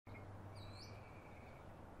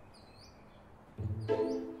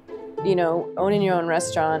You know, owning your own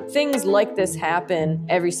restaurant, things like this happen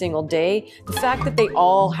every single day. The fact that they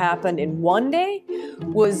all happened in one day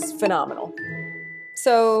was phenomenal.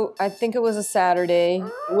 So I think it was a Saturday.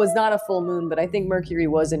 It was not a full moon, but I think Mercury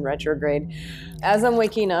was in retrograde. As I'm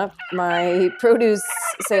waking up, my produce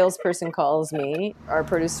salesperson calls me. Our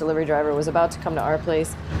produce delivery driver was about to come to our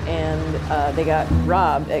place, and they got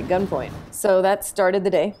robbed at gunpoint. So that started the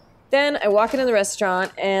day. Then I walk into the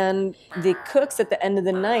restaurant, and the cooks at the end of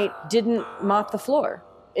the night didn't mop the floor.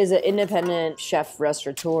 As an independent chef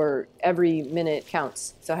restaurateur, every minute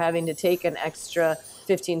counts. So having to take an extra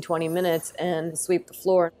 15, 20 minutes and sweep the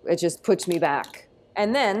floor, it just puts me back.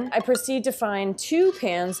 And then I proceed to find 2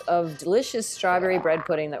 pans of delicious strawberry bread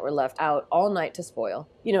pudding that were left out all night to spoil.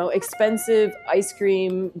 You know, expensive ice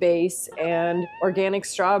cream base and organic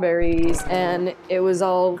strawberries, and it was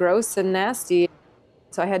all gross and nasty.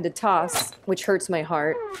 So I had to toss, which hurts my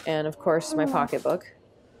heart, and of course my pocketbook.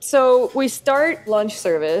 So we start lunch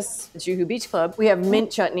service at Juhu Beach Club. We have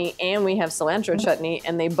mint chutney and we have cilantro chutney,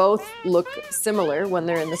 and they both look similar when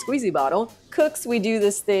they're in the squeezy bottle. Cooks, we do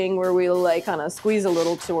this thing where we'll like kind of squeeze a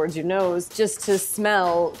little towards your nose just to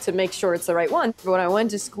smell, to make sure it's the right one. But when I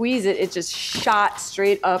went to squeeze it, it just shot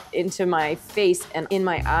straight up into my face and in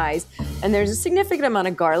my eyes. And there's a significant amount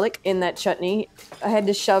of garlic in that chutney. I had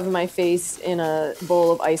to shove my face in a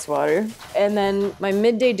bowl of ice water. And then my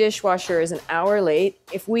midday dishwasher is an hour late.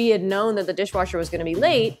 If we had known that the dishwasher was gonna be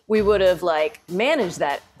late, we would have like managed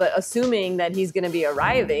that. But assuming that he's gonna be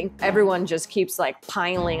arriving, everyone just keeps like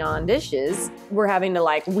piling on dishes. We're having to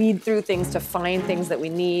like weed through things to find things that we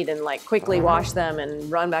need and like quickly wash them and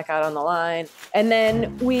run back out on the line. And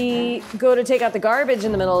then we go to take out the garbage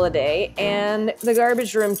in the middle of the day, and the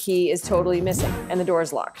garbage room key is totally missing and the door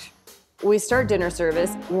is locked. We start dinner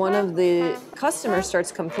service. One of the customers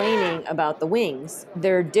starts complaining about the wings.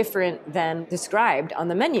 They're different than described on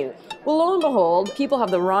the menu. Well, lo and behold, people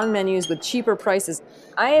have the wrong menus with cheaper prices.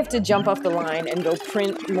 I have to jump off the line and go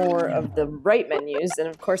print more of the right menus. And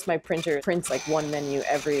of course, my printer prints like one menu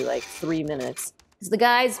every like 3 minutes. So the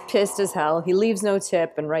guy's pissed as hell. He leaves no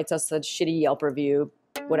tip and writes us a shitty Yelp review,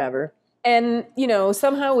 whatever. And, you know,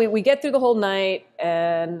 somehow we get through the whole night,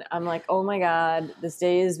 and I'm like, oh my God, this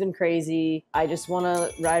day has been crazy. I just want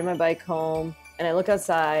to ride my bike home. And I look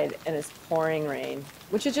outside, and it's pouring rain,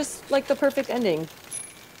 which is just like the perfect ending.